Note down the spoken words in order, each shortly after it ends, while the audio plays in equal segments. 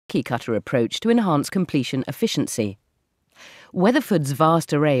cookie cutter approach to enhance completion efficiency. Weatherford's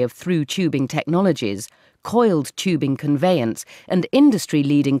vast array of through tubing technologies, coiled tubing conveyance and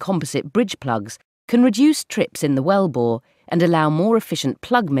industry-leading composite bridge plugs can reduce trips in the wellbore and allow more efficient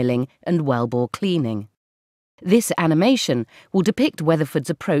plug milling and wellbore cleaning. This animation will depict Weatherford's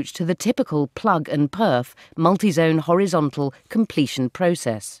approach to the typical plug and perf multi-zone horizontal completion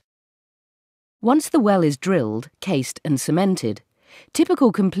process. Once the well is drilled, cased and cemented,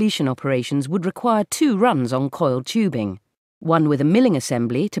 typical completion operations would require 2 runs on coiled tubing, one with a milling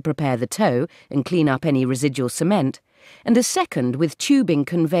assembly to prepare the toe and clean up any residual cement, and a second with tubing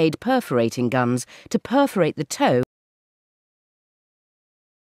conveyed perforating guns to perforate the toe